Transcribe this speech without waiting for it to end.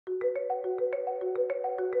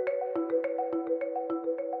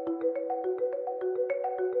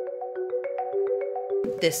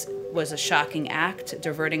This was a shocking act,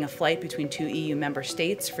 diverting a flight between 2 EU member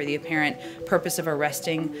states for the apparent purpose of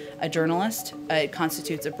arresting a journalist. It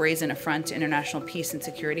constitutes a brazen affront to international peace and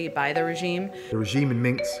security by the regime. The regime in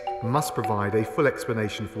Minsk must provide a full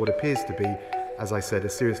explanation for what appears to be, as I said, a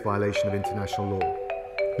serious violation of international law.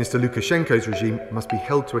 Mr. Lukashenko's regime must be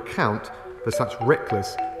held to account for such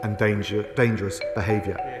reckless and dangerous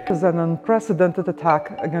behavior. It is an unprecedented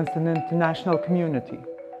attack against an international community.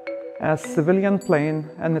 A civilian plane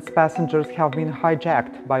and its passengers have been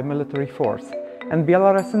hijacked by military force, and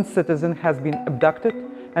Belarusian citizen has been abducted,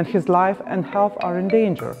 and his life and health are in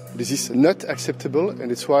danger. This is not acceptable,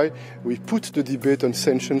 and it's why we put the debate on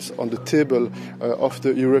sanctions on the table of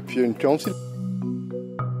the European Council.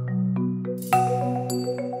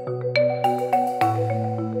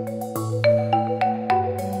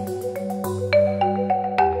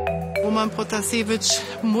 Protasevich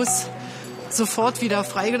muss sofort wieder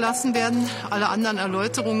freigelassen werden. Alle anderen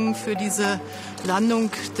Erläuterungen für diese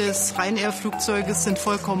Landung des Ryanair-Flugzeuges sind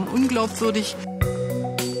vollkommen unglaubwürdig.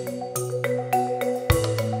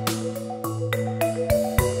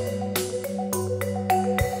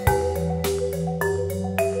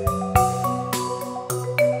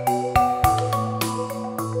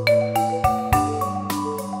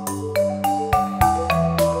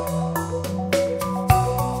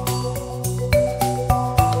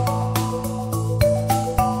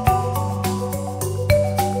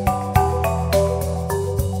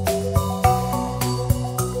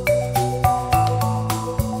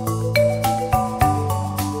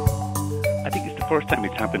 First time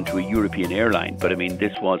it's happened to a European airline, but I mean,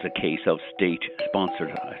 this was a case of state-sponsored,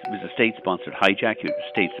 it was a state-sponsored hijack, it was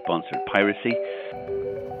state-sponsored piracy.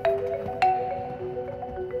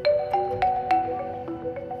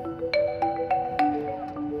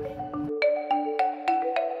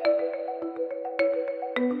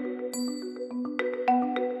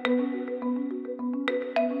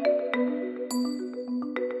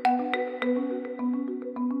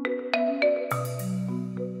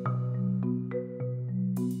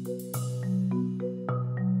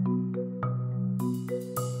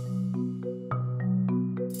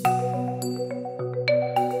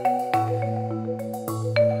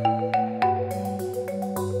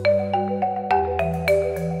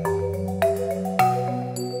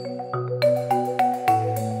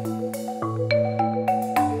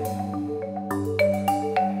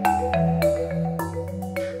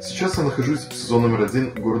 Сейчас я нахожусь в СИЗО номер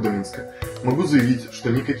 1 города Минска. Могу заявить,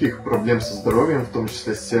 что никаких проблем со здоровьем, в том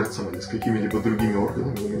числе с сердцем или с какими-либо другими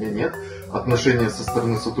органами, у меня нет. Отношения со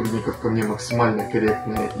стороны сотрудников ко мне максимально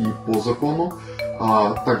корректные и по закону.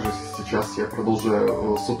 Также сейчас я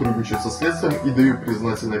продолжаю сотрудничать со следствием и даю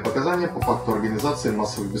признательные показания по факту организации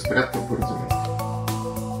массовых беспорядков в городе Минске.